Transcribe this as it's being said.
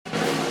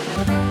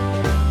Welcome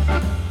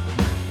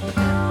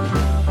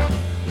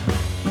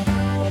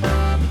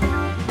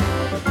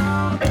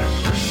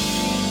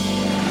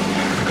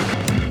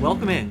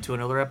in to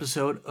another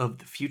episode of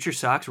the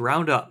FutureSox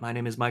Roundup. My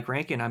name is Mike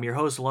Rankin. I'm your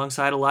host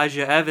alongside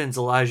Elijah Evans.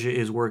 Elijah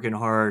is working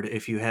hard,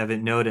 if you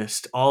haven't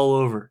noticed, all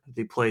over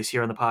the place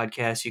here on the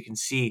podcast. You can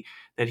see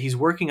that he's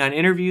working on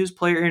interviews,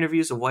 player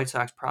interviews of White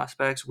Sox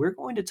prospects. We're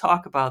going to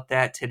talk about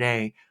that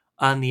today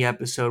on the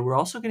episode. We're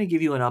also going to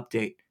give you an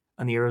update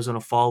on the Arizona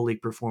Fall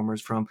League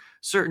performers from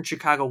certain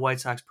Chicago White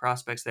Sox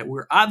prospects that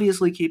we're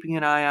obviously keeping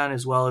an eye on,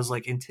 as well as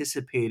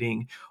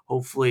anticipating,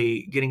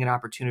 hopefully getting an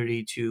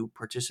opportunity to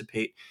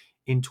participate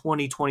in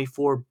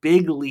 2024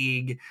 big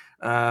league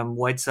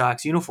White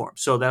Sox uniform.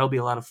 So that'll be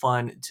a lot of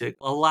fun to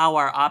allow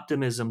our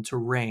optimism to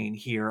reign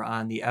here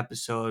on the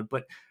episode.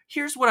 But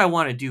here's what I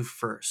want to do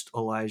first,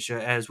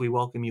 Elijah, as we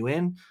welcome you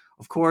in.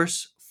 Of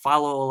course,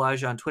 follow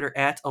Elijah on Twitter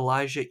at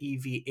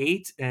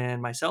ElijahEV8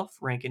 and myself,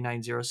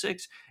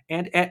 Rankin906,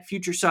 and at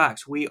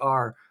FutureSox. We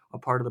are a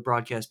part of the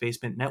Broadcast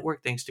Basement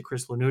Network. Thanks to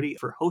Chris Lanuti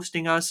for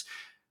hosting us.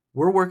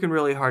 We're working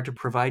really hard to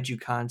provide you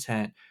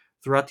content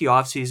throughout the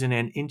offseason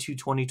and into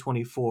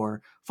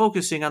 2024,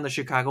 focusing on the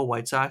Chicago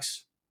White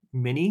Sox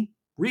mini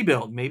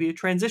rebuild, maybe a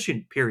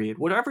transition period,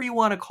 whatever you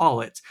want to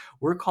call it.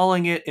 We're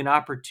calling it an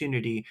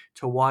opportunity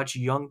to watch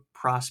young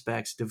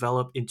prospects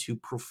develop into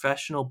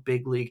professional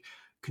big league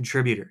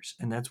contributors.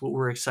 And that's what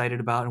we're excited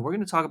about. And we're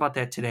going to talk about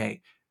that today.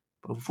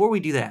 But before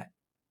we do that,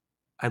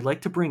 I'd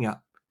like to bring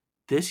up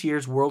this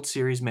year's World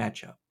Series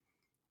matchup.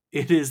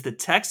 It is the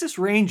Texas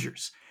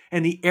Rangers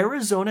and the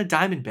Arizona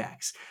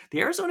Diamondbacks. The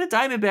Arizona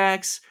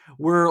Diamondbacks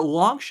were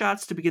long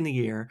shots to begin the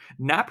year,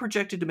 not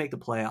projected to make the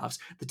playoffs.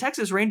 The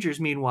Texas Rangers,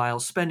 meanwhile,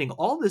 spending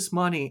all this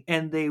money,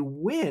 and they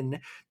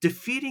win,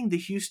 defeating the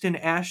Houston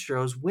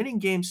Astros, winning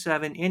Game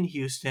 7 in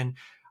Houston.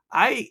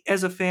 I,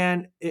 as a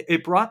fan,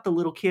 it brought the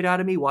little kid out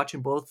of me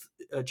watching both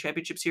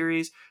championship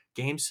series,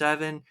 Game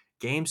 7,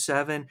 Game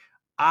 7.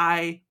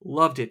 I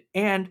loved it.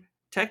 And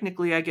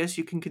technically, I guess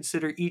you can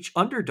consider each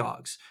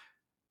underdogs.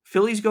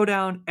 Phillies go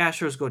down,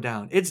 Astros go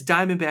down. It's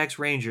Diamondbacks,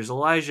 Rangers.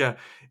 Elijah,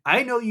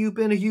 I know you've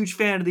been a huge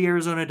fan of the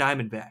Arizona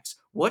Diamondbacks.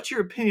 What's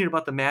your opinion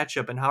about the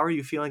matchup, and how are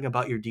you feeling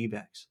about your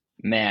D-backs?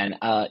 Man,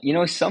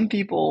 some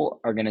people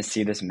are going to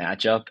see this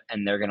matchup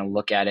and they're going to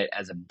look at it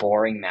as a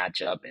boring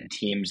matchup and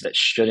teams that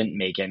shouldn't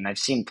make it. And I've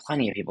seen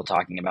plenty of people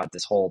talking about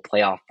this whole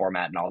playoff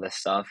format and all this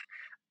stuff.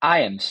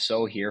 I am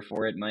so here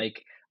for it,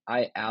 Mike.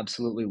 I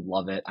absolutely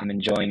love it. I'm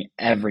enjoying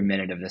every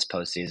minute of this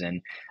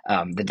postseason.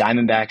 The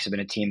Diamondbacks have been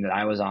a team that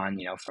I was on,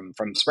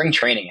 from spring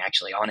training,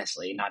 actually,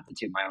 honestly, not to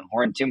toot my own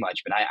horn too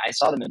much, but I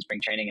saw them in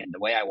spring training, and the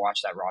way I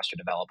watched that roster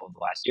develop over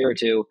the last year or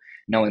two,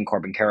 knowing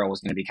Corbin Carroll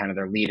was going to be kind of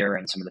their leader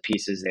and some of the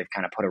pieces they've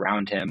kind of put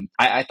around him,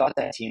 I thought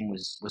that team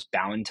was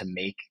bound to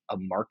make a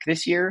mark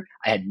this year.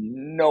 I had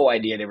no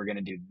idea they were going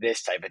to do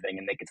this type of thing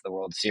and make it to the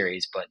World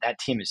Series, but that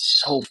team is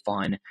so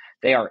fun.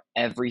 They are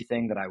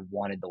everything that I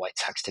wanted the White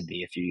Sox to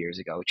be a few years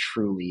ago,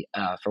 truly.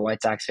 For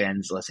White Sox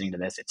fans listening to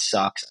this, it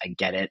sucks. I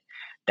get it.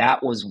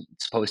 That was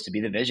supposed to be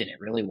the vision. It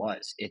really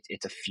was.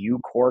 It's a few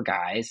core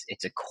guys.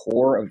 It's a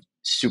core of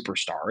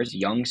superstars,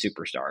 young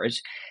superstars,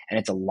 and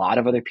it's a lot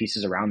of other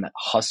pieces around that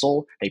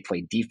hustle. They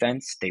play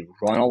defense. They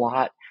run a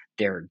lot.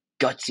 They're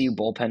gutsy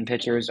bullpen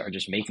pitchers are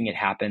just making it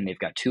happen. They've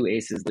got two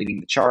aces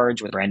leading the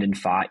charge with Brandon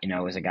Pfaadt,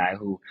 is a guy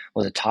who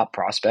was a top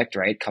prospect,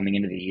 right, coming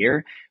into the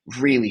year.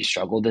 Really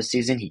struggled this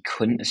season. He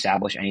couldn't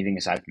establish anything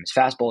aside from his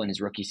fastball in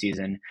his rookie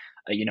season.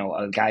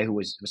 A guy who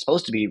was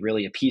supposed to be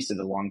really a piece of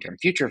the long-term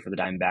future for the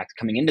Diamondbacks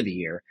coming into the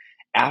year.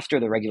 After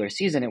the regular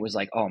season, it was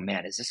like, oh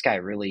man, is this guy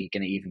really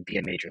going to even be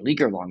a major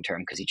leaguer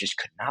long-term? Because he just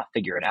could not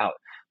figure it out.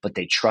 But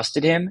they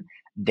trusted him.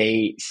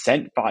 They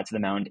sent Pfaadt to the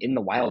mound in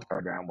the wild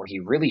card round where he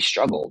really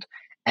struggled.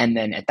 And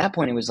then at that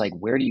point, it was like,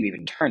 where do you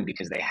even turn?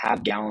 Because they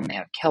have Gallen, they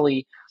have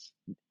Kelly.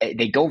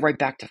 They go right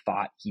back to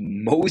Pfaadt. He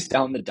mows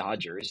down the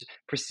Dodgers,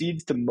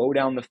 proceeds to mow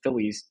down the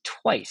Phillies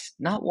twice,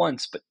 not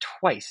once, but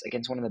twice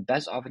against one of the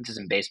best offenses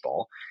in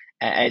baseball.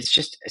 And it's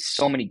just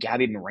so many.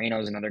 Gabby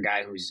Moreno's another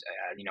guy who's,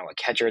 a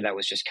catcher that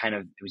was just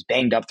it was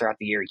banged up throughout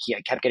the year. He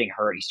kept getting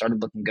hurt. He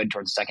started looking good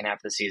towards the second half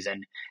of the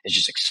season. It's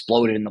just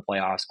exploded in the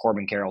playoffs.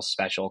 Corbin Carroll's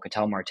special.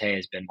 Ketel Marte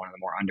has been one of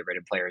the more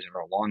underrated players over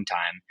a long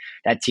time.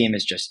 That team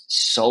is just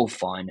so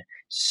fun,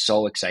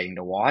 so exciting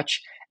to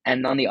watch.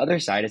 And on the other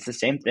side, it's the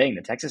same thing.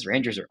 The Texas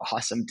Rangers are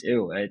awesome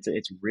too.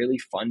 It's really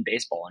fun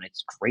baseball, and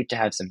it's great to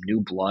have some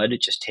new blood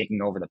just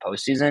taking over the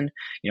postseason.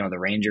 The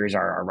Rangers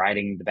are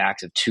riding the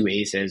backs of two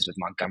aces with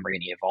Montgomery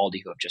and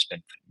Eovaldi, who have just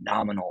been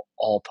phenomenal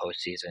all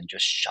postseason,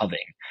 just shoving.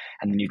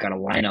 And then you've got a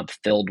lineup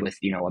filled with,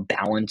 a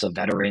balance of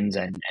veterans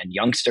and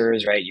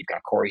youngsters, right? You've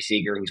got Corey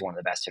Seager, who's one of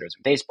the best hitters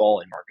in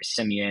baseball, and Marcus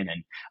Semien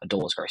and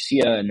Adolis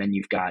Garcia. And then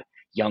you've got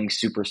young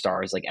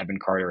superstars like Evan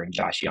Carter and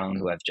Josh Young,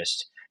 who have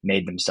just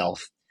made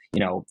themselves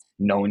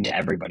known to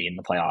everybody in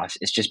the playoffs.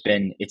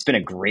 It's been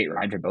a great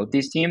ride for both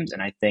these teams. And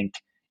I think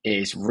it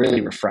is really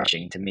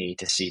refreshing to me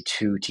to see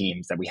two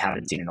teams that we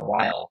haven't seen in a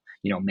while,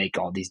 make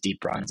all these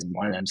deep runs. And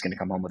one of them is going to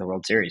come home with a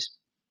World Series.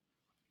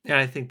 And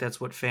I think that's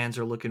what fans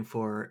are looking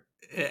for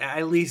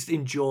at least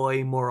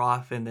enjoy more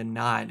often than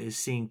not is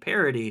seeing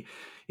parity.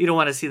 You don't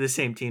want to see the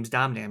same teams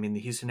dominate. I mean, the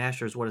Houston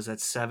Astros, what is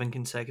that, 7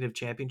 consecutive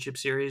championship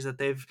series that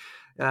they've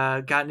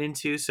gotten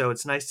into? So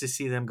it's nice to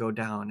see them go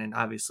down. And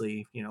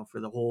obviously, for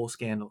the whole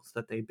scandals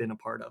that they've been a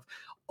part of.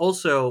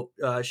 Also,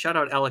 shout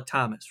out Alec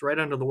Thomas, right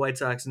under the White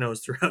Sox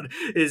nose throughout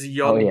his Oh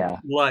young yeah.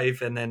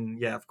 life. And then,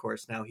 yeah, of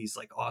course, now he's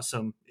like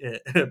awesome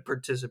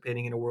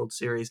participating in a World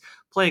Series,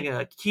 playing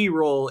a key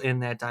role in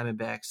that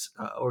Diamondbacks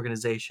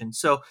organization.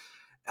 So,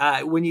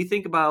 when you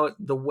think about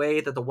the way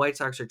that the White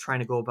Sox are trying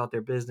to go about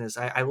their business,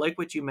 I like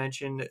what you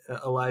mentioned,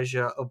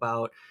 Elijah,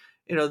 about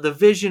the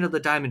vision of the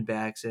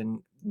Diamondbacks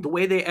and the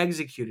way they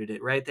executed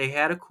it. Right, they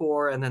had a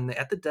core, and then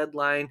at the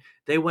deadline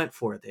they went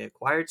for it. They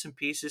acquired some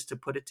pieces to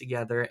put it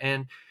together,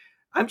 and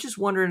I'm just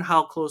wondering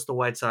how close the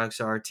White Sox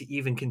are to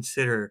even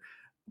consider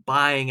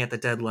buying at the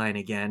deadline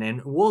again.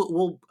 And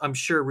we'll I'm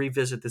sure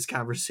revisit this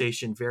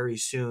conversation very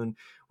soon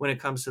when it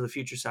comes to the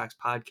Future Sox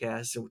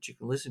podcast, which you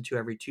can listen to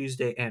every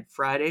Tuesday and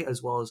Friday,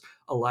 as well as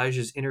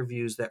Elijah's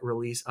interviews that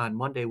release on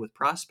Monday with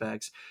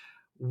prospects.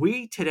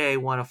 We today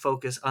want to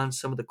focus on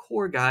some of the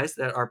core guys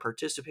that are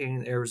participating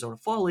in the Arizona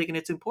Fall League. And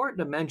it's important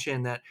to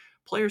mention that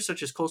players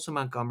such as Colson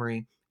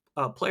Montgomery,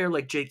 a player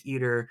like Jake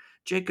Eater,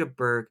 Jacob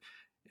Burke,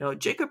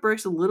 Jacob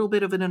Burke's a little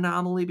bit of an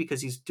anomaly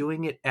because he's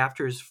doing it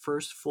after his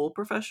first full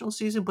professional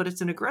season, but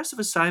it's an aggressive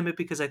assignment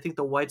because I think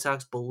the White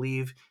Sox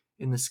believe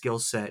in the skill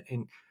set,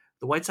 and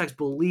the White Sox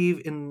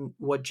believe in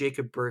what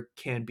Jacob Burke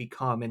can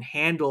become and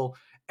handle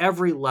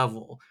every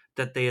level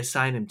that they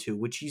assign him to,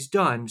 which he's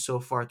done so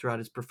far throughout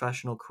his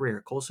professional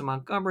career. Colson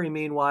Montgomery,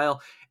 meanwhile,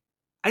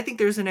 I think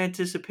there's an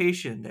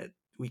anticipation that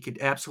we could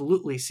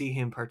absolutely see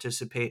him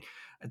participate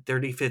at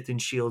 35th in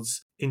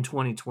Shields in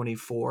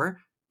 2024.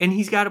 And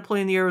he's got to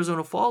play in the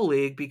Arizona Fall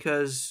League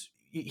because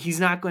he's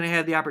not going to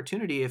have the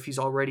opportunity if he's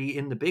already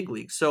in the big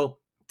league. So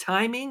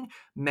timing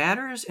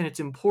matters and it's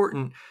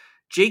important.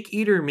 Jake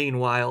Eater,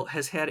 meanwhile,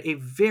 has had a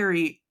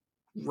very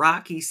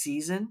rocky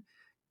season,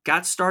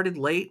 got started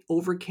late,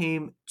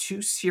 overcame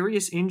 2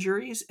 serious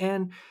injuries.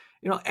 And,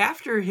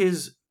 after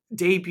his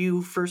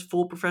debut, first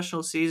full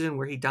professional season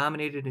where he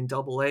dominated in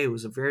Double A, it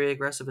was a very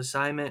aggressive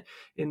assignment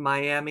in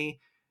Miami.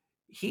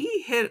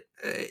 He hit.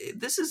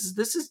 This is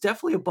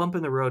definitely a bump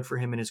in the road for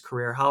him in his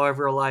career.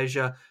 However,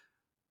 Elijah,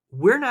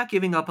 we're not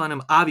giving up on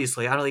him.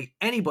 Obviously, I don't think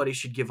anybody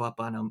should give up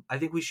on him. I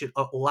think we should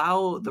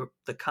allow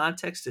the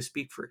context to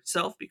speak for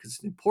itself because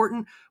it's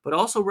important, but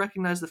also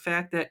recognize the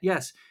fact that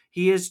yes,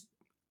 he is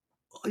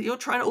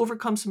trying to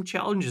overcome some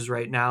challenges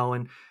right now,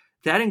 and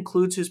that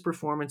includes his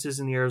performances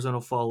in the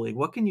Arizona Fall League.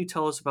 What can you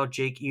tell us about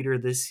Jake Eater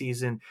this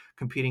season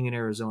competing in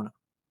Arizona?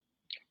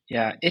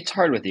 Yeah, it's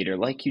hard with Eater.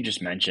 Like you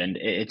just mentioned,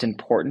 it's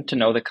important to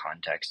know the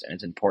context and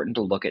it's important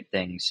to look at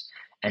things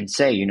and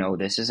say,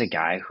 this is a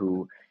guy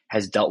who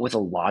has dealt with a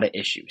lot of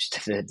issues.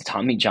 The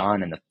Tommy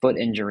John and the foot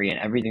injury and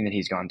everything that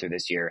he's gone through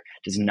this year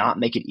does not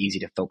make it easy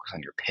to focus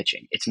on your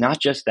pitching. It's not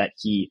just that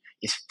he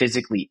is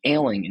physically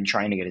ailing and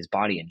trying to get his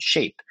body in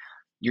shape.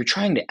 You're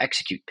trying to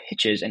execute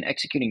pitches, and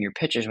executing your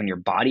pitches when your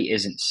body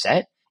isn't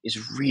set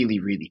is really,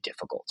 really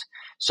difficult.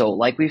 So,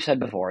 like we've said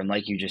before, and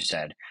like you just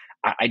said,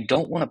 I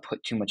don't want to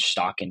put too much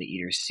stock into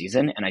Eater's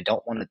season, and I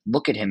don't want to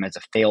look at him as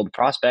a failed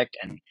prospect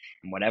and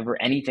whatever,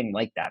 anything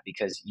like that,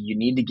 because you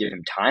need to give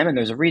him time. And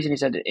there's a reason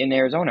he's in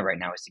Arizona right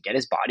now is to get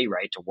his body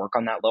right, to work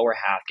on that lower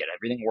half, get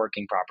everything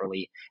working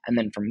properly. And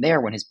then from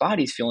there, when his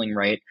body's feeling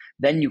right,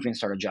 then you can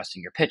start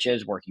adjusting your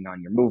pitches, working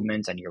on your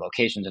movements and your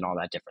locations and all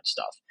that different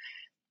stuff.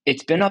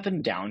 It's been up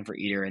and down for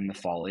Eater in the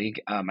fall league.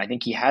 I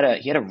think he had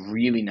a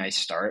really nice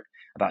start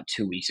about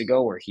 2 weeks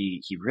ago where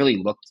he really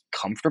looked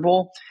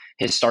comfortable.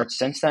 His start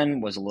since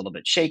then was a little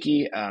bit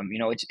shaky.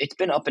 It's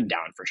been up and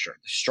down for sure.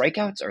 The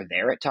strikeouts are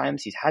there at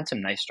times. He's had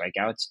some nice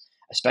strikeouts,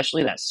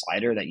 especially that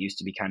slider that used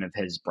to be kind of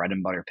his bread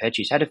and butter pitch.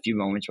 He's had a few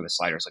moments where the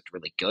sliders looked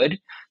really good.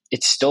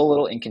 It's still a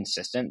little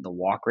inconsistent. The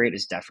walk rate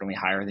is definitely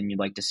higher than you'd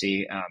like to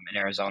see in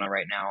Arizona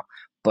right now.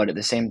 But at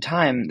the same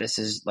time, this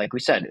is, like we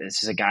said,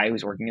 this is a guy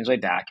who's working his way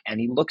back and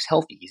he looks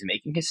healthy. He's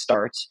making his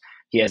starts.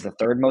 He has the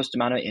third most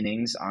amount of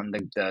innings on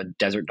the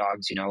Desert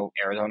Dogs,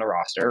 Arizona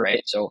roster,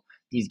 right? So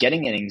he's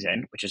getting innings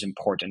in, which is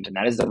important. And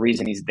that is the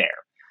reason he's there.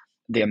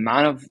 The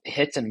amount of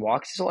hits and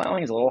walks he's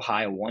allowing is a little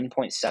high.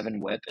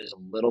 1.7 whip is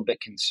a little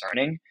bit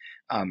concerning.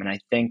 And I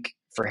think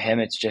for him,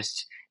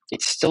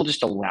 it's still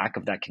just a lack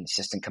of that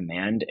consistent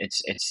command.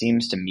 It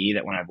seems to me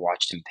that when I've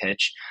watched him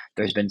pitch,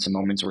 there's been some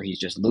moments where he's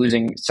just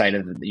losing sight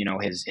of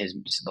his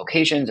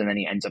locations, and then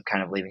he ends up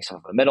kind of leaving stuff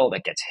in the middle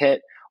that gets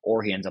hit,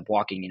 or he ends up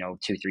walking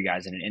 2-3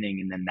 guys in an inning,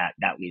 and then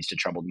that leads to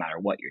trouble no matter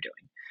what you're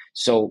doing.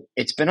 So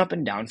it's been up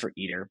and down for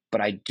Eater,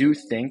 but I do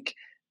think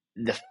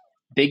the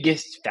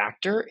biggest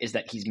factor is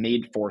that he's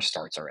made 4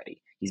 starts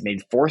already. He's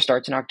made 4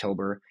 starts in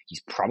October.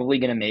 He's probably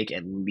going to make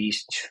at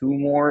least 2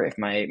 more, if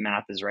my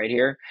math is right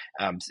here,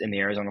 in the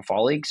Arizona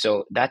Fall League.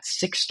 So that's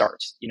 6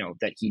 starts,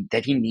 that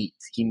he needs.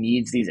 He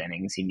needs these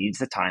innings. He needs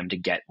the time to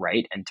get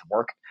right and to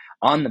work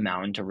on the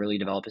mound to really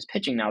develop his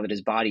pitching now that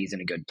his body's in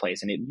a good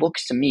place. And it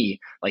looks to me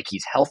like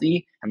he's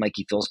healthy and like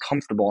he feels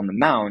comfortable on the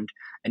mound.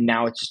 And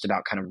now it's just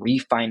about kind of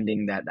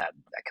refinding that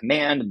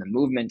command and the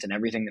movement and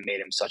everything that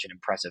made him such an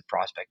impressive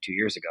prospect 2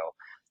 years ago.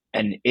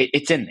 And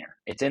it's in there.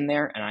 It's in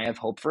there, and I have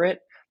hope for it.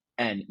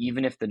 And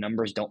even if the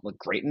numbers don't look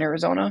great in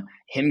Arizona,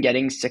 him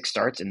getting 6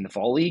 starts in the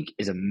Fall League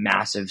is a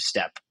massive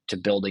step to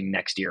building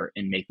next year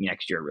and making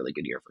next year a really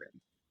good year for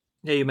him.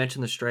 Yeah, you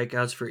mentioned the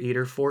strikeouts for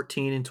Eater,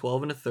 14 and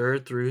 12 and a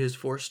third through his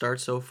 4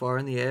 starts so far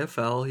in the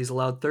AFL. He's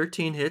allowed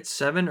 13 hits,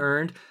 7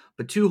 earned,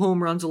 but 2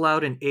 home runs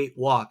allowed and 8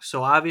 walks.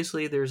 So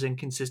obviously there's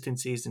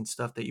inconsistencies and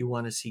stuff that you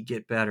want to see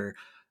get better.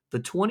 The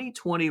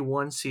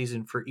 2021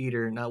 season for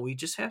Eater, now we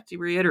just have to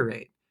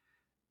reiterate,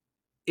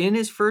 in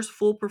his first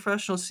full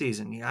professional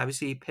season,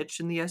 he pitched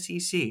in the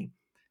SEC,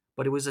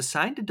 but it was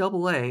assigned to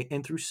Double A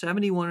and threw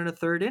 71 and a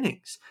third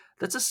innings.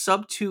 That's a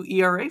sub-2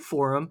 ERA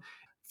for him.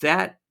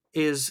 That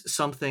is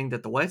something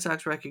that the White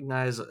Sox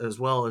recognize, as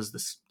well as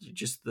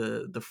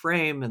the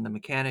frame and the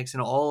mechanics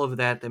and all of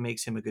that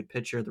makes him a good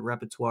pitcher, the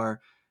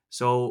repertoire.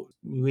 So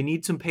we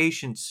need some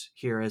patience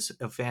here as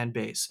a fan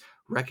base,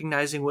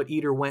 recognizing what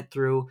Eater went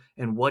through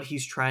and what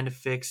he's trying to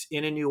fix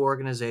in a new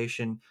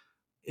organization.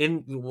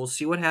 We'll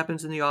see what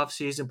happens in the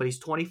offseason, but he's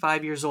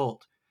 25 years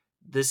old.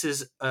 This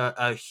is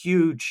a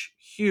huge,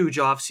 huge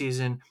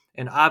offseason,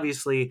 and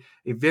obviously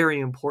a very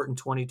important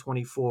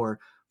 2024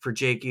 for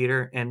Jake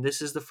Eater. And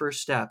this is the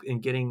first step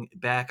in getting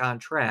back on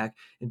track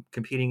and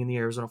competing in the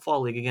Arizona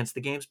Fall League against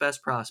the game's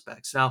best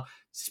prospects. Now,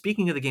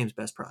 speaking of the game's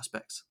best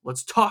prospects,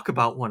 let's talk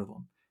about one of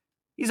them.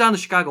 He's on the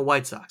Chicago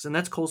White Sox, and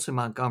that's Colson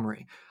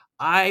Montgomery.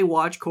 I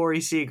watch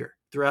Corey Seager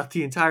throughout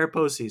the entire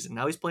postseason.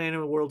 Now he's playing in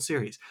a World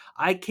Series.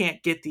 I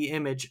can't get the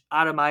image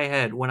out of my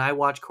head when I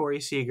watch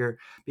Corey Seager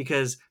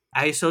because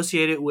I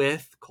associate it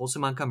with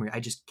Colson Montgomery.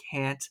 I just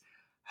can't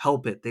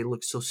help it. They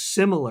look so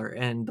similar,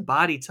 and the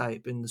body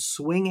type and the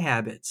swing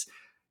habits.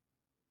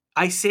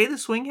 I say the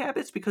swing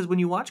habits because when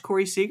you watch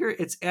Corey Seager,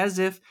 it's as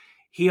if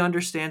he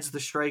understands the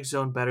strike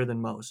zone better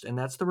than most. And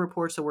that's the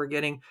reports that we're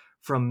getting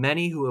from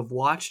many who have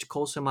watched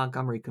Colson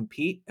Montgomery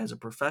compete as a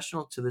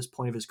professional to this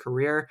point of his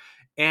career.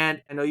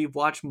 And I know you've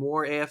watched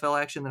more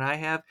AFL action than I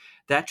have.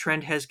 That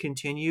trend has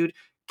continued.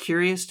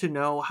 Curious to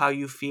know how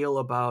you feel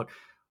about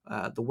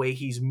the way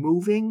he's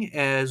moving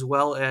as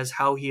well as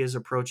how he is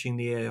approaching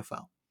the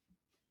AFL.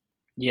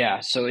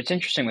 Yeah, so it's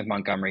interesting with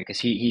Montgomery because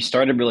he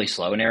started really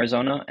slow in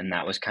Arizona, and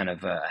that was kind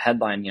of a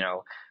headline,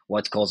 why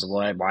is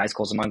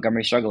Colson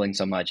Montgomery struggling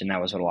so much? And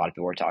that was what a lot of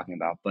people were talking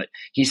about. But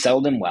he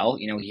settled in well.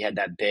 He had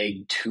that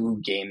big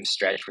 2-game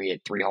stretch where he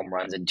had 3 home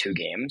runs in 2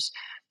 games.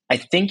 I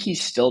think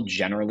he's still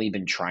generally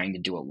been trying to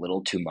do a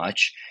little too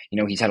much.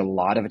 He's had a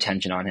lot of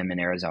attention on him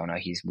in Arizona.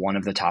 He's one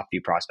of the top few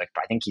prospects,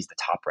 but I think he's the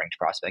top ranked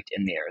prospect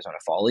in the Arizona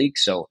Fall League.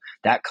 So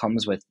that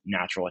comes with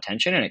natural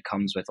attention and it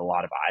comes with a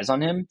lot of eyes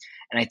on him.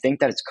 And I think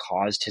that it's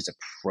caused his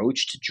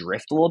approach to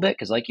drift a little bit.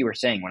 Because like you were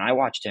saying, when I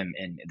watched him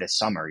in this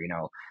summer,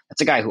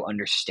 that's a guy who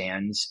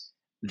understands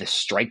the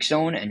strike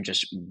zone and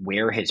just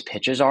where his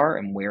pitches are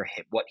and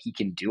what he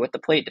can do at the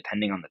plate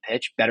depending on the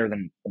pitch better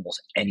than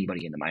almost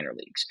anybody in the minor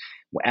leagues.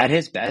 At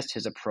his best,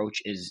 his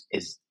approach is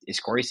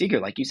Corey Seager.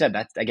 Like you said,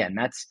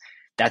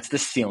 that's the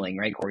ceiling,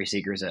 right? Corey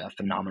Seager is a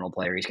phenomenal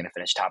player. He's going to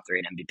finish top 3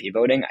 in MVP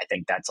voting. I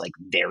think that's like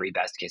very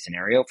best case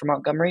scenario for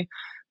Montgomery.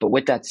 But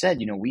with that said,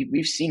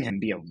 we've seen him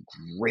be a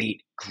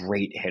great,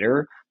 great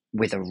hitter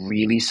with a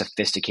really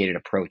sophisticated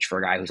approach for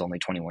a guy who's only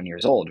 21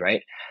 years old,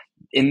 right?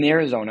 In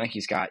Arizona,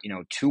 he's got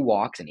 2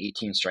 walks and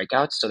 18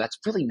 strikeouts, so that's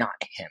really not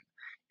him.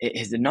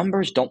 The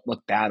numbers don't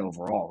look bad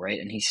overall, right?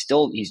 And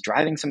he's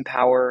driving some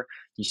power.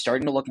 He's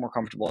starting to look more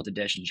comfortable at the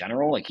dish in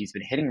general. Like he's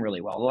been hitting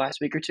really well the last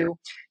week or two.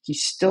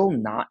 He's still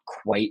not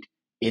quite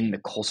in the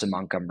Colson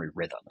Montgomery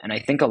rhythm, and I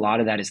think a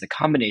lot of that is the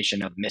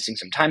combination of missing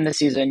some time this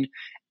season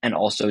and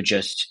also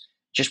just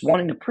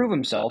wanting to prove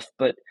himself,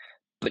 but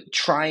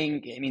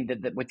trying,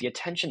 with the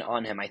attention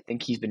on him, I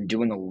think he's been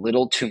doing a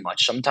little too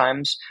much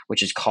sometimes, which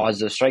has caused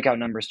those strikeout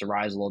numbers to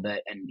rise a little bit,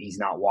 and he's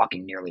not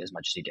walking nearly as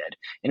much as he did.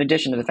 In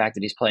addition to the fact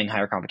that he's playing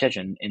higher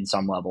competition in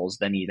some levels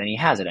than he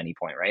has at any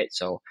point, right?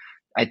 So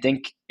I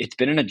think it's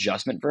been an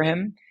adjustment for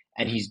him,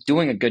 and he's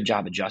doing a good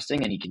job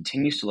adjusting, and he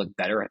continues to look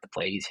better at the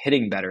plate. He's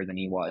hitting better than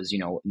he was, in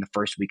the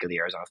first week of the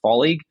Arizona Fall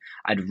League.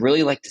 I'd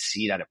really like to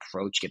see that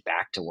approach get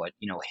back to what,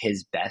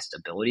 his best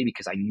ability,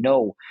 because I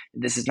know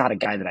this is not a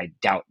guy that I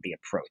doubt the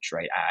approach,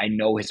 right? I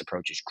know his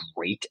approach is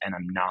great, and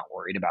I'm not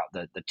worried about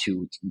the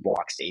 2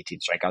 walks to 18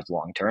 strikeouts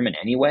long term in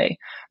any way.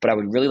 But I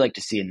would really like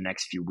to see in the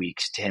next few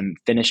weeks to him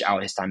finish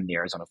out his time in the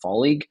Arizona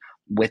Fall League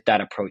with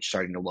that approach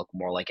starting to look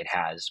more like it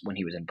has when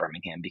he was in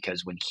Birmingham.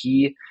 Because when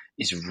he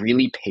is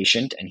really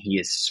patient and he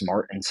is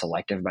smart and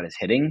selective about his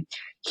hitting,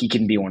 he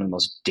can be one of the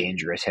most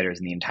dangerous hitters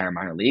in the entire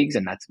minor leagues,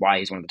 and that's why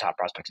he's one of the top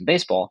prospects in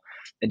baseball.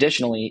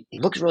 Additionally, he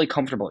looks really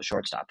comfortable at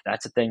shortstop.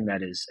 That's a thing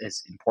that is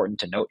important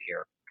to note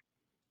here.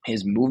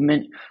 His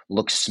movement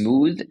looks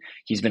smooth.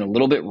 He's been a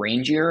little bit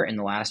rangier in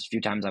the last few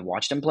times I've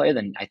watched him play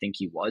than I think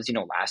he was.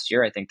 Last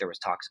year, I think there was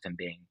talks of him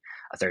being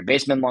a third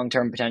baseman long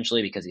term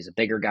potentially because he's a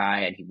bigger guy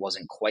and he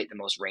wasn't quite the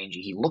most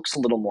rangy. He looks a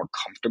little more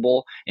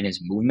comfortable in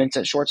his movements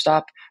at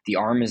shortstop. The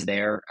arm is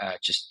there.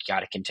 Just got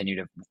to continue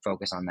to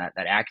focus on that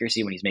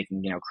accuracy when he's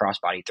making cross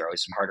body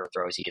throws, some harder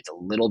throws. He gets a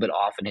little bit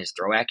off in his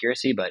throw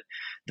accuracy, but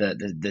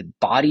the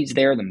body's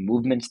there, the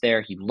movement's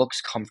there. He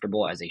looks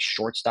comfortable as a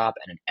shortstop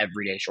and an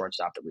everyday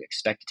shortstop that we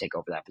expect to take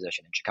over that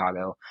position in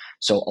Chicago.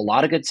 So a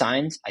lot of good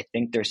signs. I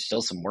think there's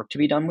still some work to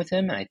be done with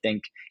him. And I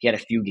think he had a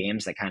few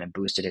games that kind of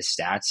boosted his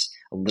stats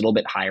a little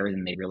bit higher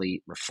than they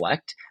really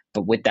reflect.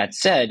 But with that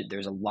said,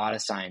 there's a lot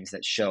of signs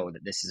that show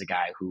that this is a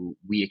guy who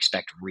we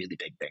expect really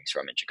big things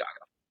from in Chicago.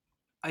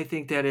 I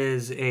think that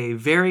is a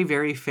very,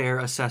 very fair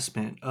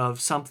assessment of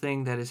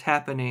something that is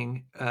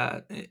happening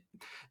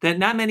that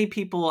not many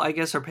people, I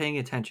guess, are paying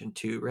attention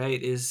to,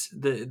 right? Is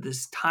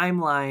this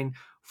timeline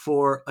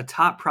for a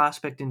top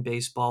prospect in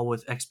baseball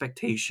with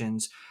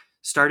expectations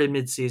started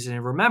midseason.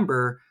 And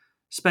remember,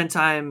 spent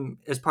time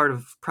as part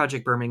of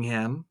Project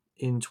Birmingham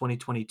in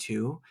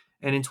 2022.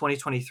 And in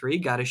 2023,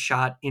 got a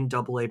shot in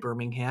AA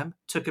Birmingham.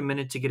 Took a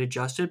minute to get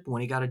adjusted. But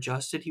when he got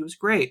adjusted, he was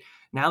great.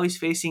 Now he's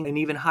facing an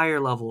even higher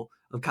level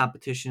of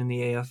competition in the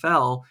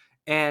AFL.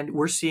 And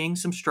we're seeing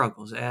some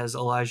struggles, as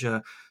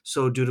Elijah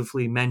so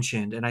dutifully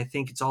mentioned. And I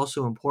think it's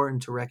also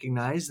important to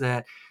recognize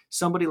that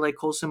somebody like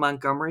Colson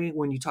Montgomery,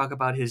 when you talk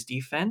about his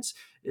defense,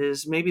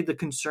 is maybe the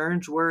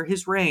concerns were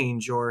his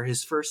range or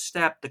his first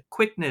step, the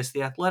quickness,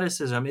 the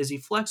athleticism. Is he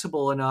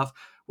flexible enough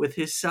with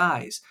his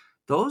size?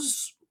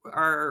 Those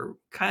are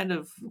kind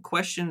of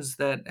questions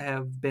that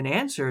have been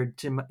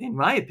answered, in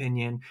my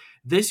opinion,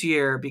 this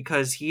year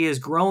because he has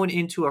grown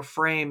into a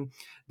frame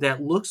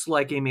that looks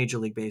like a Major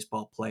League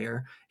Baseball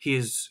player. He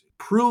has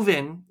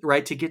proven,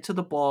 right, to get to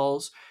the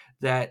balls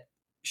that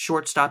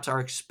shortstops are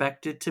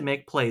expected to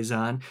make plays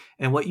on.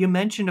 And what you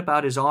mentioned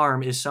about his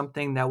arm is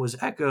something that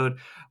was echoed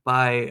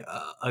by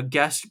a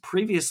guest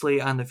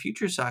previously on the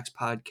Future Sox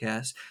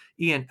podcast,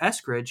 Ian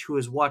Eskridge, who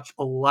has watched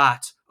a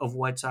lot of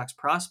White Sox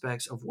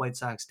prospects of White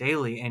Sox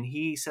Daily, and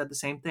he said the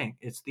same thing.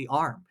 It's the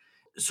arm.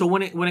 So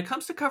when it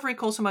comes to covering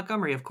Colson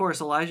Montgomery, of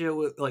course, Elijah,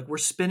 like, we're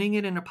spinning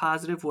it in a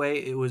positive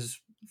way. It was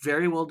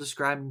very well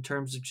described in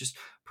terms of just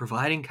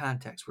providing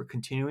context. We're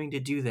continuing to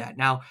do that.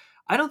 Now,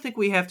 I don't think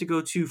we have to go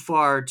too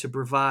far to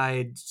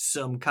provide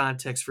some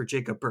context for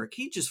Jacob Burke.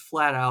 He just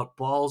flat out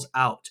balls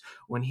out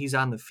when he's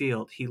on the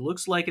field. He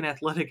looks like an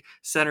athletic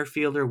center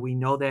fielder. We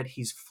know that.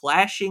 He's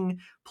flashing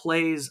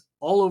plays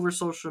all over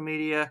social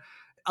media.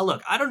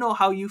 Look, I don't know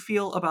how you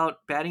feel about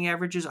batting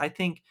averages. I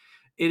think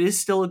it is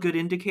still a good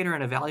indicator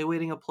in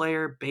evaluating a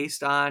player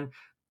based on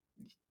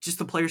just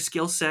the player's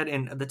skill set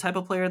and the type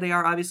of player they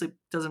are. Obviously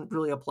doesn't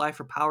really apply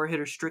for power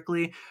hitters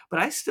strictly, but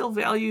I still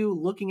value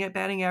looking at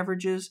batting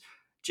averages.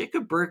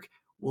 Jacob Burke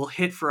will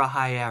hit for a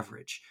high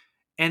average.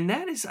 And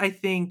that is, I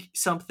think,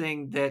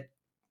 something that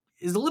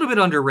is a little bit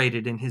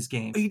underrated in his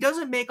game. He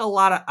doesn't make a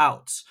lot of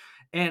outs.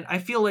 And I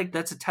feel like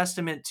that's a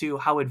testament to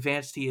how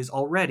advanced he is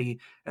already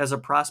as a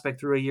prospect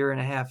through a year and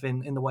a half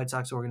in the White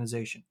Sox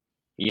organization.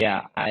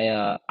 Yeah,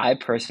 I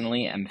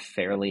personally am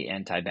fairly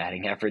anti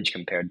batting average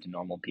compared to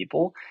normal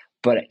people,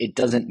 but it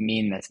doesn't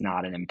mean that's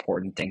not an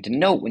important thing to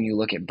note when you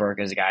look at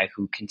Burke as a guy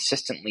who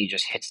consistently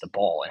just hits the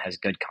ball and has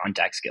good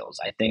contact skills.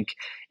 I think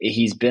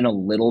he's been a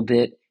little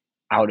bit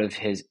out of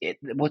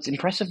what's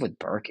impressive with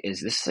Burke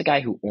is this is a guy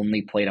who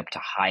only played up to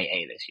high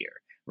A this year,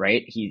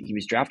 right? He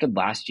was drafted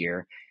last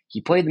year. He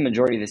played the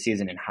majority of the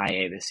season in high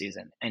A this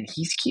season, and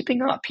he's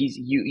keeping up.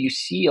 You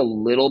see a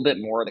little bit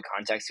more of the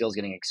contact skills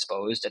getting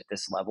exposed at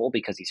this level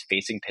because he's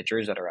facing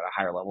pitchers that are at a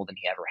higher level than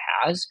he ever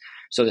has.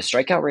 So the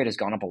strikeout rate has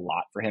gone up a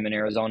lot for him in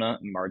Arizona,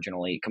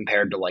 marginally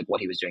compared to like what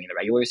he was doing in the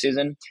regular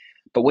season.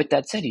 But with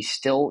that said, he's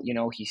still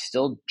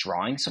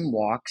drawing some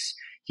walks.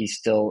 He's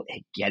still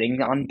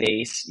getting on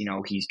base.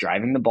 He's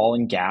driving the ball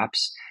in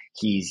gaps.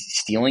 He's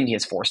stealing. He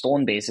has 4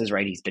 stolen bases,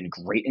 right? He's been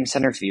great in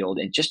center field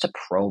and just a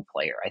pro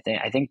player.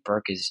 I think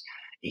Burke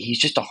he's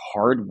just a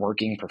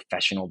hardworking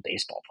professional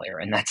baseball player.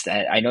 And that's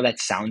that. I know that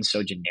sounds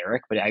so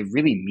generic, but I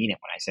really mean it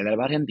when I say that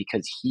about him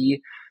because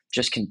he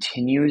just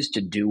continues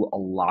to do a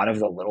lot of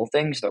the little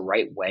things the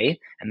right way.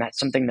 And that's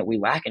something that we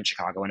lack in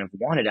Chicago and have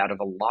wanted out of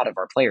a lot of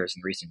our players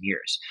in recent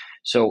years.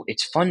 So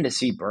it's fun to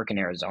see Burke in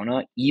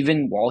Arizona,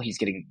 even while he's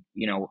getting,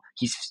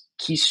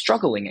 he's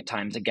struggling at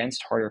times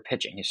against harder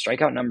pitching. His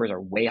strikeout numbers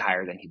are way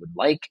higher than he would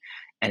like,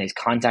 and his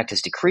contact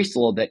has decreased a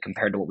little bit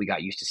compared to what we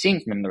got used to seeing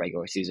from him in the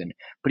regular season,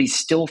 but he's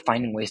still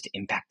finding ways to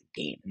impact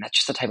the game. And that's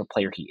just the type of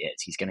player he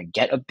is. He's going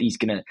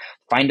to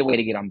find a way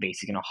to get on base.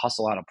 He's going to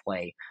hustle out a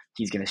play.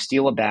 He's going to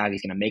steal a bag.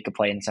 He's going to make a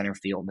play in center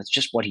field. That's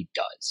just what he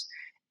does.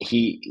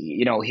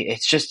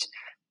 It's just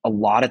a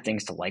lot of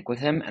things to like with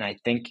him. And I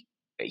think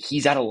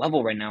he's at a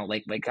level right now,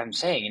 like I'm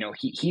saying,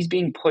 he's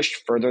being pushed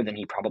further than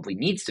he probably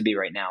needs to be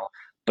right now.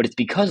 but it's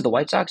because the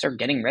White Sox are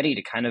getting ready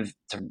to kind of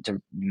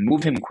to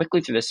move him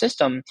quickly through the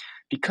system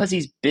because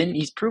he's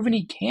proven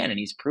he can, and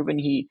he's proven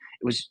he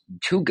was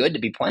too good to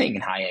be playing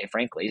in high A,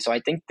 frankly. So I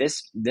think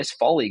this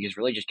fall league is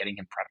really just getting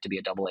him prepped to be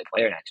a double A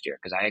player next year,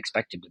 because I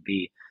expect him to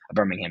be a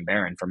Birmingham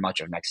Baron for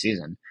much of next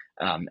season.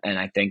 And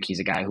I think he's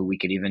a guy who we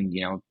could even,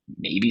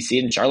 maybe see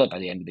in Charlotte by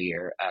the end of the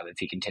year, if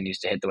he continues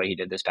to hit the way he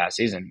did this past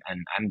season.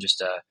 And I'm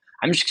just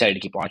excited to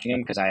keep watching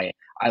him, because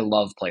I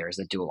love players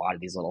that do a lot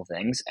of these little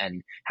things,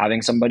 and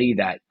having somebody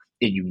that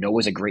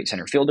is a great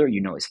center fielder,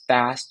 is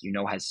fast,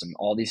 has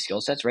all these skill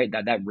sets, right?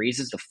 That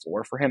raises the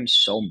floor for him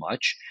so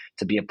much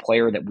to be a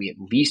player that we at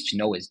least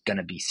know is going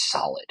to be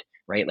solid,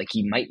 right? Like,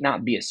 he might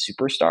not be a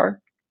superstar.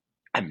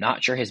 I'm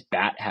not sure his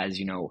bat has,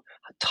 a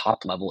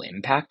top level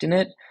impact in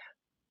it,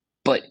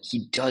 but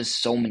he does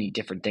so many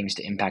different things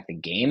to impact the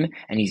game,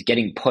 and he's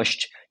getting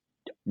pushed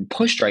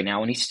right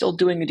now, and he's still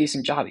doing a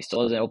decent job. He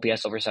still has an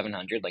OPS over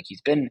 700. Like,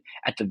 he's been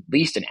at the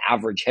least an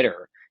average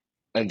hitter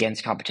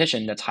against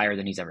competition that's higher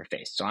than he's ever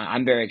faced. So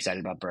I'm very excited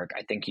about Burke.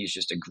 I think he's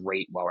just a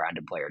great,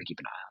 well-rounded player to keep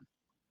an eye on.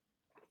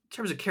 In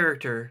terms of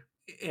character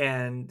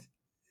and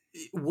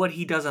what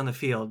he does on the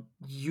field,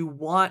 you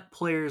want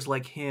players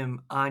like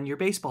him on your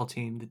baseball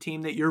team, the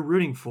team that you're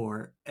rooting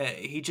for.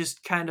 He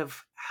just kind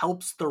of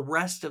helps the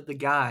rest of the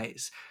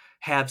guys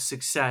have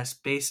success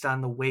based on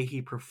the way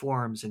he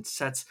performs and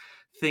sets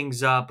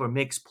things up or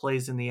makes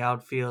plays in the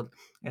outfield,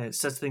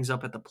 sets things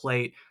up at the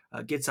plate,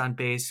 gets on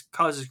base,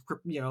 causes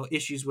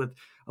issues with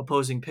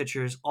opposing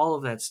pitchers, all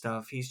of that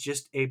stuff. He's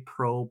just a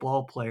pro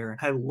ball player.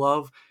 I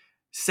love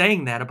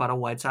saying that about a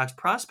White Sox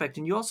prospect.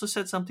 And you also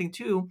said something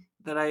too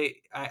that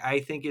I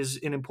think is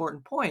an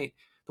important point.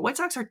 The White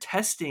Sox are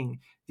testing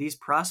these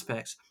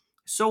prospects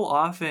so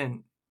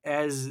often,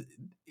 as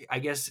I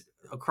guess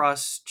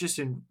across just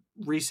in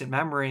recent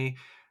memory.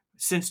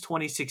 Since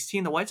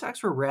 2016, the White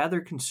Sox were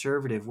rather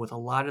conservative with a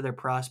lot of their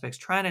prospects,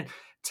 trying to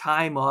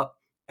time up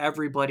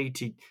everybody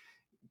to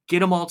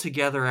get them all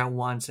together at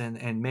once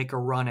and make a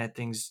run at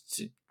things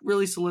to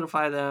really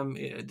solidify them.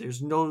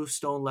 There's no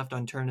stone left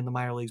unturned in the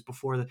minor leagues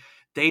before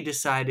they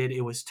decided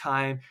it was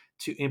time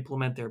to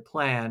implement their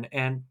plan.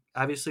 And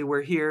obviously,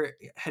 we're here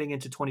heading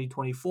into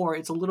 2024.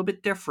 It's a little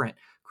bit different.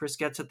 Chris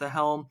Getz at the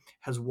helm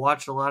has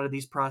watched a lot of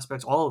these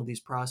prospects, all of these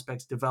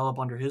prospects develop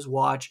under his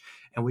watch,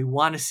 and we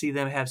want to see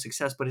them have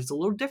success. But it's a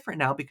little different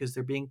now because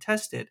they're being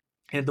tested.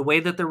 And the way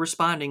that they're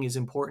responding is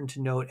important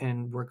to note,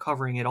 and we're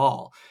covering it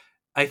all.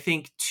 I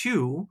think,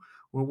 too,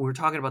 when we're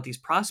talking about these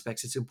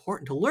prospects, it's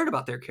important to learn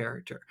about their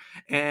character.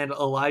 And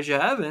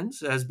Elijah Evans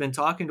has been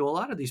talking to a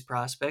lot of these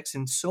prospects,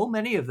 and so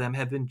many of them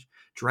have been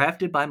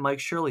drafted by Mike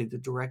Shirley, the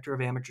director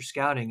of amateur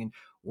scouting. And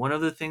one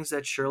of the things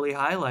that Shirley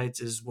highlights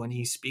is when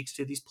he speaks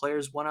to these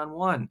players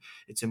one-on-one,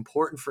 it's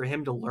important for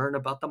him to learn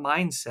about the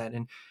mindset.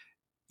 And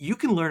you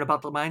can learn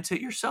about the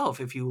mindset yourself.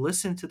 If you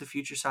listen to the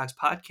Future Sox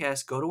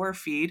podcast, go to our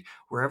feed,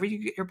 wherever you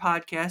get your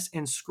podcast,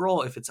 and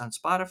scroll. If it's on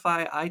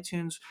Spotify,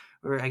 iTunes,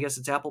 or I guess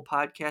it's Apple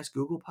Podcasts,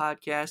 Google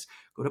Podcasts,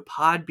 go to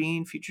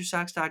Podbean,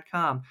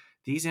 FutureSox.com.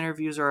 These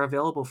interviews are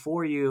available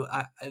for you.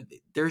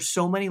 There's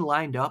so many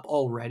lined up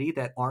already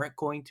that aren't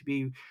going to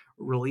be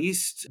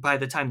released by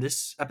the time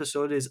this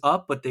episode is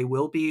up, but they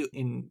will be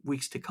in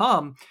weeks to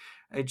come.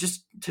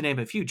 Just to name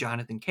a few: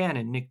 Jonathan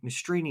Cannon, Nick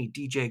Mastrini,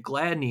 DJ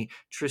Gladney,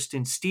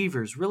 Tristan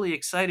Stevers. Really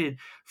excited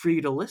for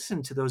you to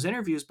listen to those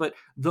interviews, but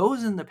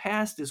those in the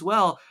past as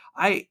well.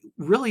 I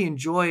really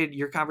enjoyed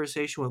your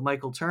conversation with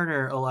Michael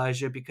Turner,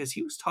 Elijah, because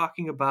he was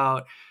talking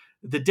about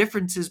the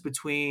differences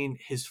between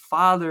his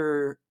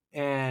father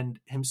and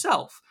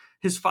himself.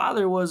 His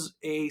father was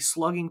a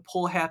slugging,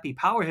 pull happy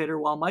power hitter,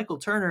 while Michael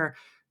Turner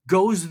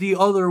goes the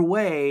other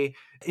way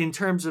in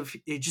terms of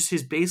just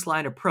his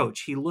baseline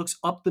approach. He looks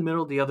up the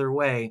middle the other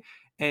way,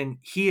 and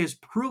he has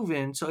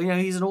proven, so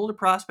he's an older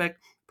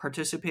prospect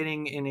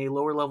participating in a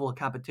lower level of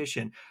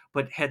competition,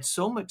 but had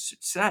so much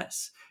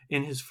success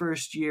in his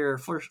first year,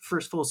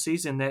 first full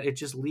season, that it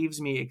just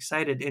leaves me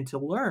excited. And to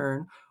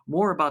learn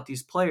more about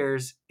these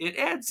players, it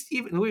adds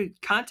even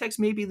context,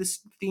 maybe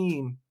this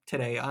theme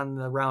today on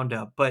the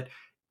roundup, but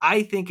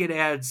I think it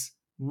adds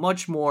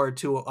much more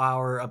to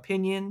our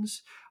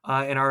opinions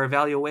and our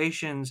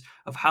evaluations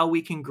of how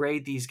we can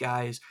grade these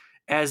guys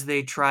as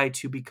they try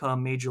to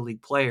become major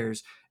league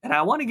players. And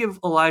I want to give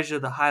Elijah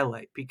the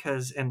highlight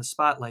and the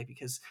spotlight,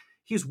 because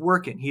he's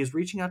working. He is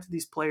reaching out to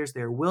these players.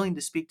 They're willing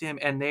to speak to him,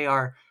 and they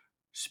are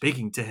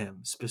speaking to him.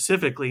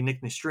 Specifically,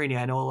 Nick Nastrini.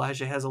 I know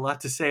Elijah has a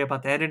lot to say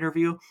about that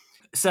interview.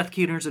 Seth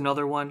Keener's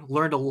another one.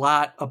 Learned a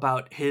lot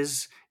about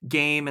his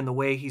game and the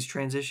way he's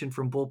transitioned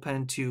from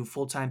bullpen to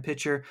full-time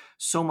pitcher.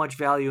 So much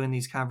value in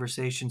these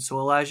conversations. So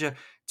Elijah,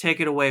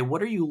 take it away.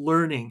 What are you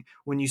learning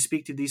when you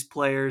speak to these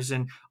players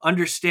and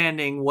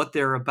understanding what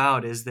they're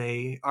about as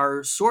they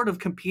are sort of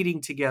competing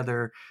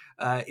together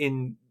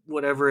in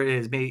whatever it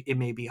is? It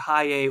may be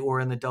high A or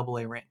in the double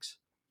A ranks.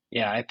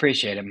 Yeah, I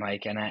appreciate it,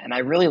 Mike, and I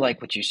really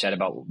like what you said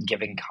about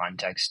giving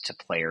context to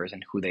players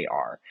and who they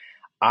are.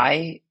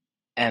 I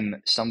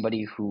am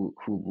somebody who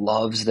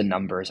loves the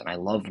numbers, and I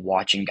love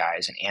watching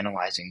guys and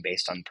analyzing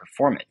based on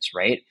performance,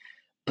 right?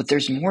 But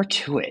there's more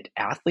to it.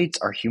 Athletes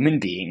are human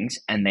beings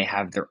and they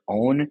have their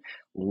own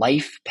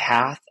life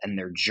path and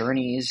their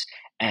journeys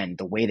and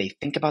the way they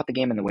think about the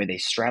game and the way they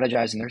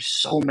strategize. And there's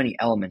so many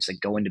elements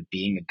that go into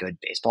being a good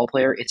baseball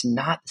player. It's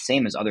not the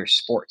same as other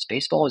sports.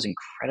 Baseball is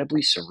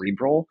incredibly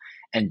cerebral,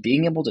 and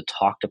being able to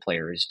talk to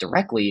players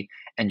directly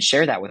and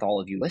share that with all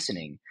of you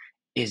listening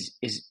is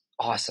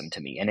awesome to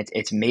me. And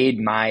it's made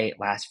my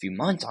last few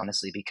months,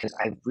 honestly, because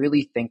I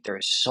really think there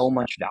is so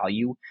much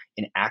value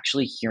in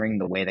actually hearing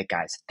the way that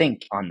guys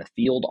think on the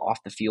field, off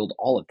the field,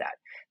 all of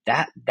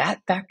that.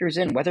 That factors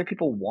in whether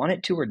people want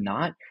it to or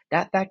not.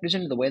 That factors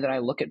into the way that I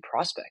look at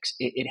prospects.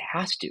 It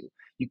has to.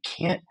 You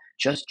can't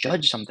just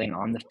judge something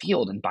on the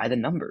field and by the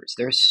numbers.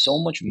 There's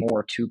so much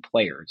more to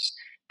players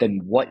than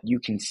what you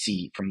can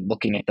see from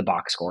looking at the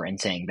box score and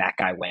saying that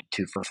guy went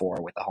 2 for 4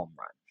 with a home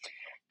run.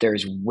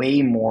 There's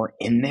way more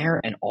in there,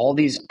 and all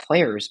these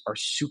players are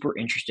super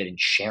interested in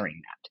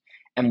sharing that.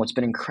 And what's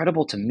been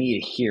incredible to me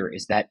to hear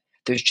is that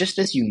there's just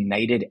this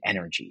united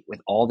energy with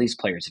all these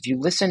players. If you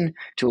listen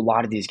to a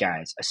lot of these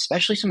guys,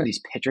 especially some of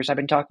these pitchers I've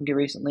been talking to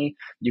recently,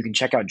 you can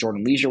check out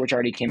Jordan Leisure, which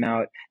already came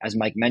out. As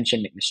Mike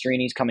mentioned, Nick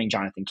Mastrini's coming,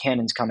 Jonathan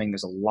Cannon's coming.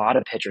 There's a lot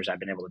of pitchers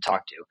I've been able to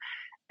talk to.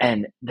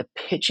 And the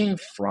pitching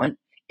front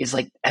is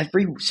like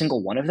every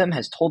single one of them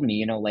has told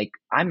me, like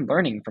I'm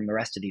learning from the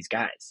rest of these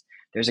guys.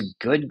 There's a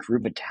good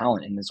group of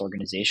talent in this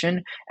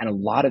organization, and a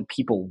lot of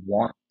people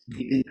want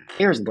the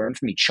players learn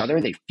from each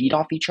other. They feed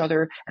off each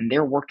other, and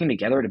they're working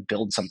together to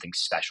build something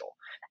special.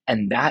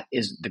 And that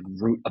is the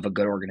root of a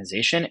good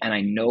organization. And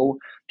I know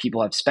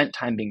people have spent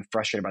time being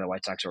frustrated by the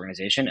White Sox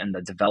organization and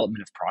the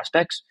development of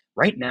prospects.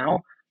 Right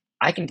now,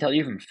 I can tell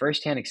you from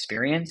firsthand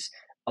experience,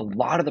 a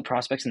lot of the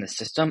prospects in the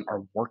system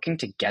are working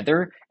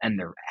together and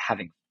they're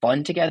having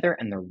fun together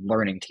and they're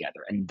learning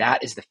together. And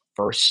that is the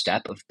first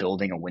step of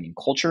building a winning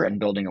culture and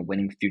building a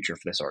winning future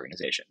for this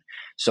organization.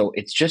 So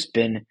it's just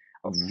been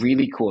a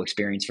really cool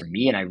experience for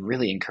me. And I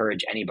really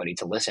encourage anybody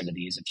to listen to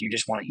these. If you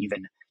just want to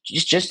even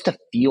just to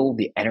feel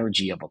the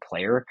energy of a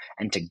player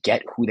and to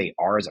get who they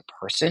are as a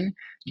person,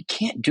 you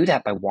can't do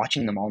that by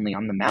watching them only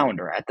on the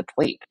mound or at the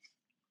plate.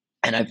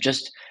 And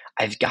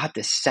I've got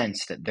this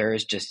sense that there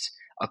is just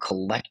a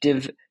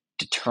collective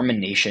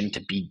determination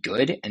to be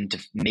good and to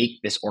make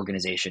this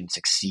organization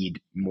succeed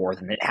more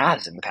than it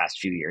has in the past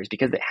few years,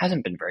 because it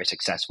hasn't been very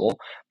successful.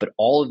 But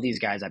all of these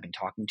guys I've been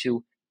talking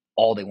to,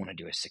 all they want to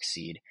do is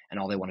succeed and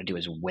all they want to do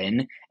is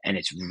win. And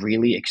it's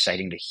really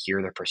exciting to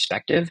hear their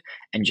perspective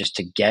and just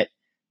to get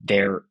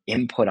their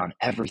input on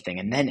everything.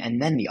 And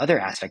then the other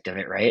aspect of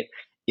it, right,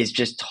 is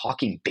just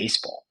talking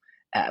baseball.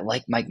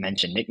 Like Mike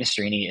mentioned, Nick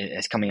Nastrini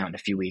is coming out in a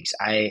few weeks.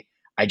 I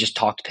just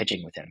talked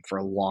pitching with him for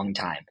a long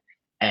time.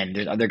 And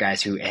there's other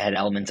guys who had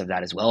elements of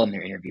that as well in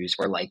their interviews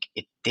where like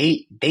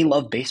they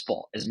love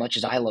baseball as much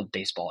as I love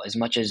baseball, as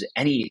much as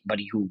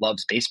anybody who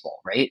loves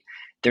baseball, right?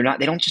 They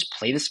don't just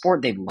play the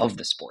sport, they love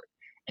the sport.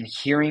 And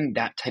hearing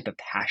that type of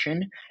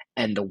passion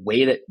and the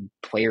way that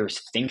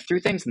players think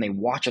through things, and they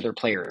watch other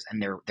players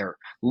and they're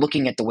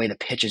looking at the way the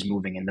pitch is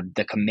moving and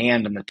the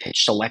command and the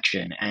pitch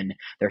selection, and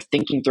they're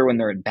thinking through in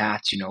their at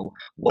bats,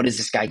 what is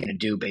this guy going to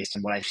do based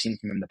on what I've seen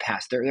from him in the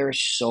past? There are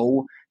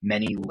so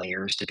many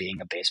layers to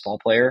being a baseball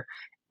player,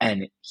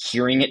 and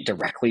hearing it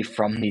directly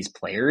from these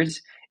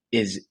players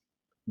is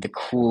the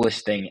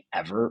coolest thing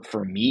ever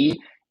for me.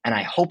 And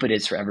I hope it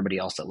is for everybody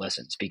else that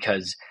listens,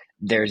 because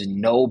there's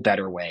no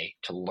better way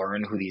to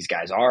learn who these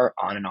guys are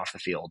on and off the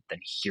field than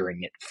hearing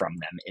it from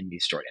them in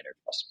these short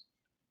interviews.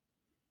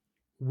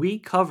 We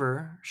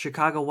cover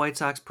Chicago White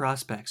Sox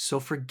prospects, so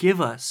forgive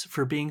us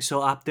for being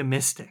so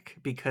optimistic,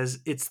 because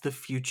it's the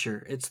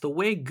future. It's the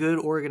way good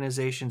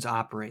organizations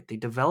operate. They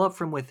develop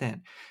from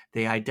within.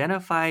 They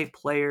identify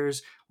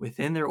players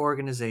within their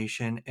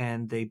organization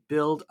and they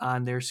build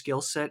on their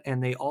skill set,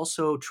 and they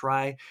also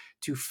try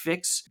to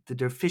fix the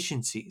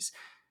deficiencies.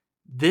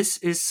 This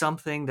is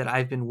something that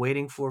I've been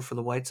waiting for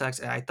the White Sox,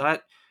 and I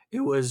thought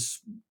it was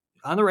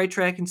on the right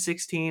track in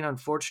 16.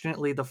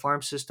 Unfortunately, the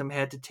farm system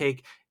had to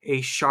take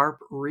a sharp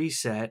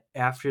reset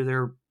after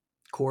their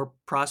core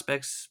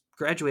prospects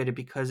graduated,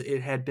 because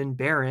it had been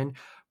barren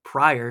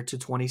prior to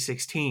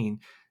 2016.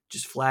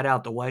 Just flat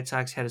out, the White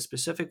Sox had a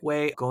specific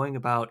way of going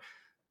about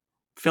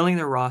filling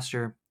their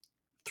roster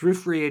through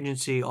free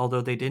agency,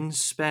 although they didn't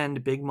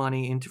spend big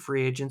money into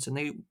free agents.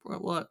 And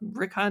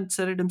Rick Hahn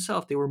said it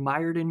himself, they were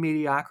mired in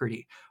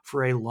mediocrity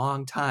for a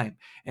long time.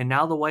 And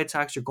now the White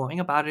Sox are going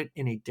about it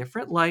in a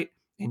different light.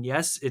 And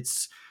yes,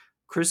 it's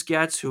Chris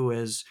Getz, who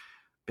has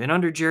been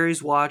under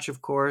Jerry's watch,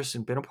 of course,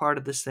 and been a part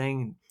of this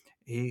thing.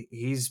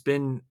 He's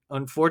been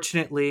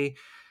unfortunately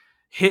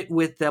hit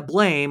with the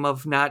blame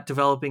of not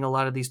developing a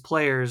lot of these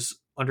players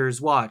under his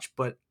watch.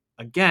 But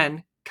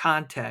again,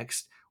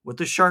 context with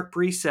the sharp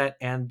reset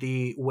and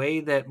the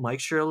way that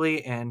Mike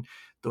Shirley and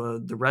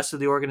the rest of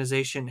the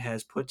organization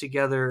has put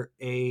together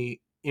a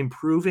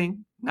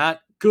improving,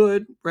 not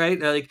good, right?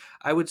 Like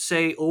I would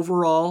say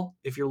overall,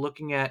 if you're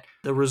looking at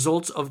the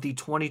results of the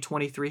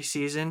 2023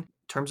 season in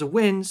terms of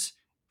wins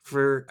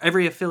for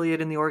every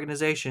affiliate in the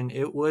organization,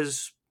 it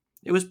was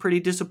pretty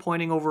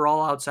disappointing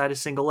overall outside of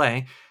single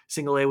A.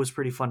 Single A was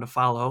pretty fun to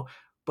follow.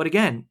 But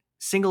again,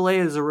 Single A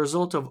is a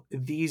result of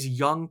these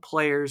young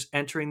players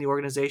entering the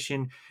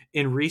organization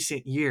in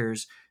recent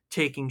years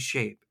taking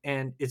shape.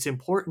 And it's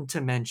important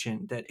to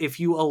mention that if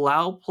you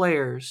allow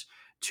players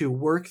to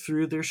work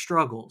through their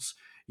struggles,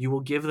 you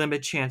will give them a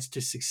chance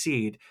to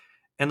succeed.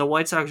 And the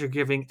White Sox are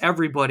giving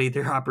everybody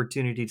their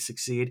opportunity to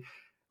succeed.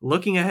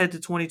 Looking ahead to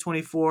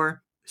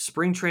 2024,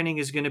 spring training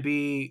is going to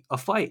be a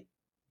fight.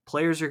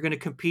 Players are going to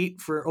compete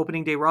for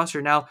opening day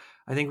roster. Now,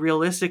 I think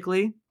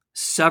realistically,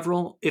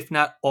 several, if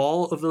not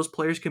all, of those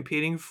players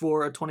competing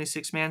for a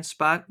 26-man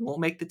spot won't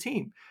make the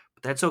team.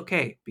 But that's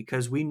okay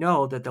because we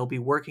know that they'll be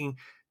working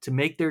to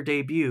make their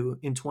debut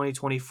in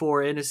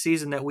 2024 in a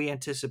season that we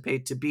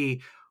anticipate to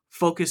be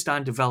focused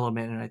on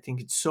development. And I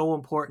think it's so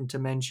important to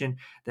mention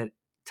that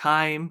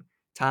time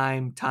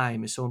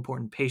is so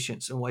important.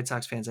 Patience and White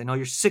Sox fans. I know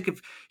you're sick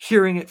of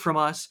hearing it from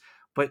us,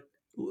 but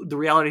the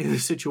reality of the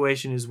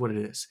situation is what it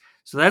is.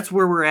 So that's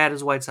where we're at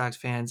as White Sox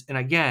fans. And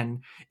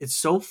again, it's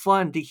so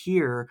fun to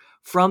hear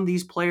from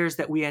these players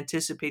that we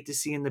anticipate to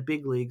see in the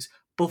big leagues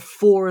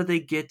before they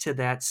get to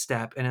that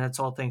step. And that's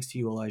all thanks to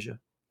you, Elijah.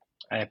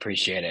 I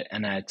appreciate it,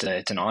 and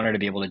it's an honor to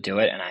be able to do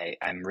it. And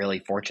I'm really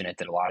fortunate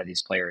that a lot of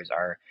these players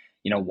are,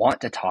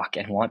 want to talk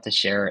and want to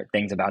share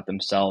things about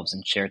themselves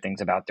and share things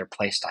about their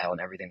play style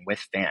and everything with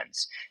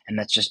fans. And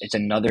it's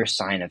another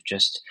sign of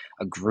just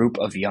a group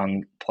of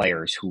young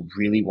players who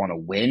really want to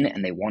win,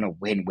 and they want to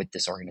win with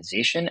this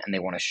organization, and they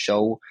want to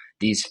show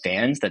these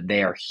fans that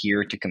they are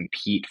here to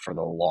compete for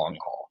the long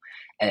haul.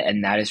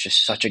 And that is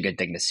just such a good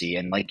thing to see.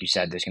 And like you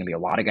said, there's going to be a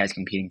lot of guys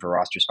competing for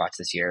roster spots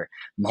this year.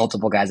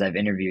 Multiple guys I've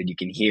interviewed, you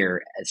can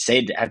hear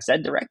have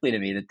said directly to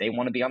me that they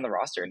want to be on the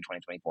roster in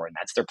 2024, and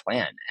that's their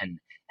plan. And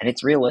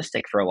it's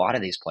realistic for a lot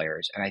of these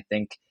players. And I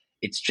think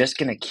it's just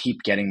going to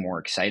keep getting more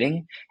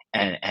exciting.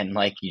 And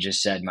like you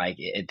just said, Mike,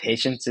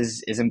 patience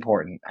is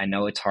important. I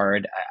know it's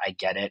hard. I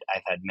get it.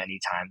 I've had many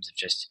times of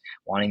just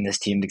wanting this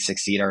team to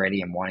succeed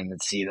already and wanting to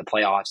see the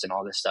playoffs and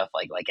all this stuff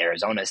like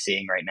Arizona is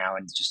seeing right now,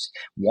 and just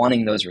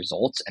wanting those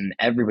results. And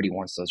everybody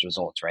wants those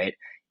results, right?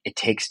 It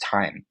takes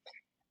time.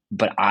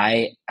 But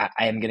I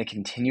am going to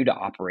continue to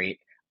operate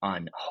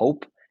on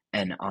hope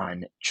and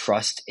on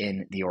trust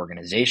in the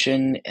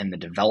organization and the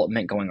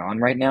development going on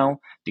right now,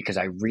 because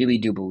I really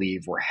do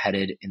believe we're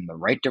headed in the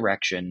right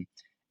direction,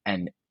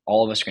 and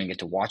all of us are going to get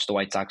to watch the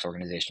White Sox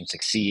organization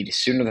succeed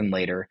sooner than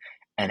later,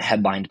 and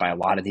headlined by a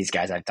lot of these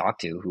guys I've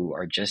talked to who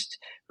are just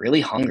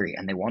really hungry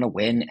and they want to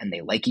win and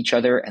they like each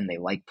other and they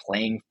like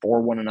playing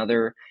for one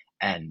another.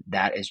 And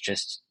that is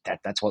just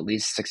that's what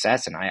leads to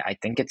success. And I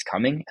think it's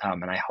coming.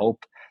 And I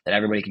hope that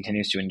everybody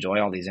continues to enjoy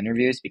all these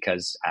interviews,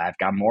 because I've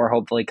got more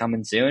hopefully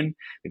coming soon.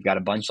 We've got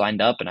a bunch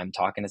lined up, and I'm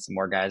talking to some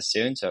more guys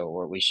soon.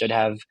 So we should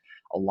have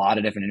a lot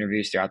of different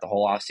interviews throughout the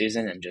whole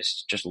offseason, and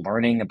just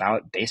learning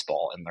about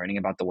baseball and learning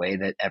about the way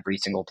that every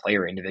single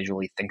player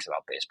individually thinks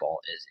about baseball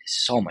is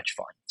so much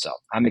fun. So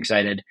I'm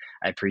excited.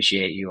 I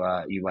appreciate you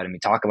letting me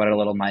talk about it a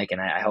little, Mike,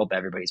 and I hope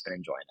everybody's been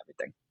enjoying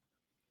everything.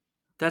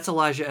 That's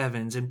Elijah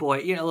Evans. And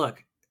boy,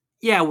 look,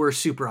 yeah, we're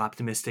super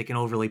optimistic and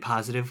overly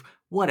positive.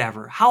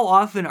 Whatever. How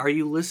often are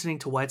you listening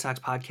to White Sox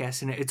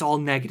podcasts and it's all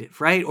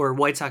negative, right? Or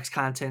White Sox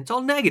content, it's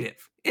all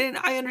negative. And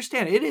I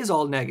understand it is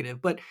all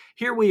negative, but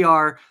here we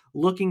are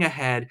looking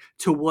ahead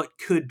to what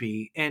could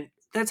be. And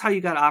that's how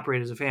you got to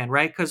operate as a fan,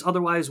 right? Because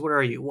otherwise, what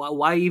are you?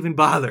 Why even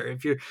bother?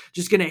 If you're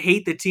just going to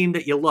hate the team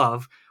that you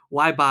love,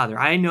 why bother?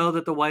 I know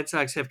that the White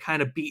Sox have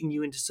kind of beaten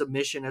you into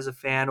submission as a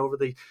fan over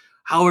the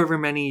however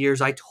many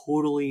years. I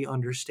totally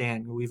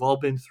understand. We've all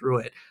been through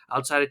it.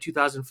 Outside of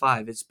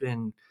 2005, it's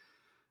been,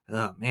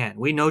 oh man,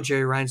 we know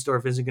Jerry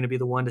Reinsdorf isn't going to be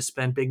the one to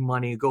spend big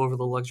money, go over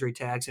the luxury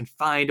tax, and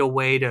find a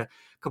way to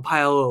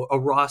compile a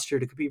roster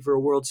to compete for a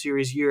World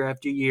Series year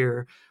after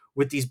year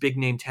with these big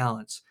name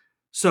talents.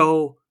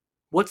 So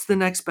what's the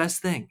next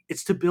best thing?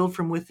 It's to build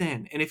from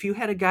within. And if you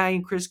had a guy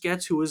in Chris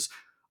Getz who was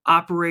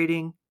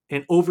operating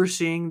and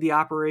overseeing the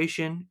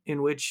operation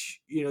in which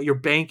you're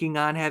banking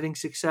on having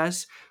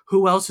success,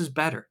 who else is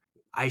better?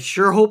 I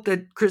sure hope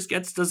that Chris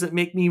Getz doesn't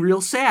make me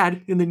real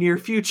sad in the near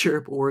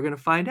future, but we're going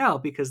to find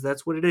out, because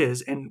that's what it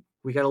is. And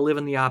we got to live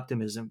in the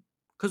optimism,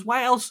 because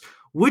why else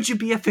would you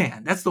be a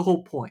fan? That's the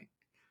whole point.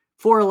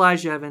 For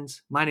Elijah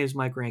Evans, my name is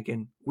Mike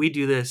Rankin. We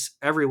do this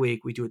every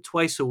week. We do it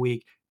twice a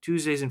week,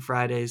 Tuesdays and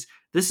Fridays.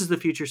 This is the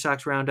Future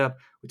Sox Roundup.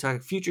 We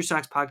talk Future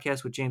Sox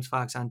podcast with James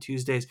Fox on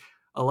Tuesdays.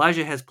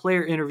 Elijah has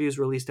player interviews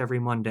released every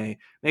Monday.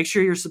 Make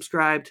sure you're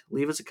subscribed.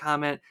 Leave us a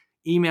comment.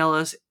 Email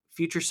us,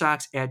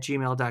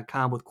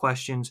 futuresox@gmail.com, with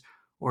questions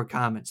or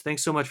comments.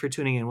 Thanks so much for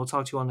tuning in. We'll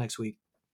talk to you all next week.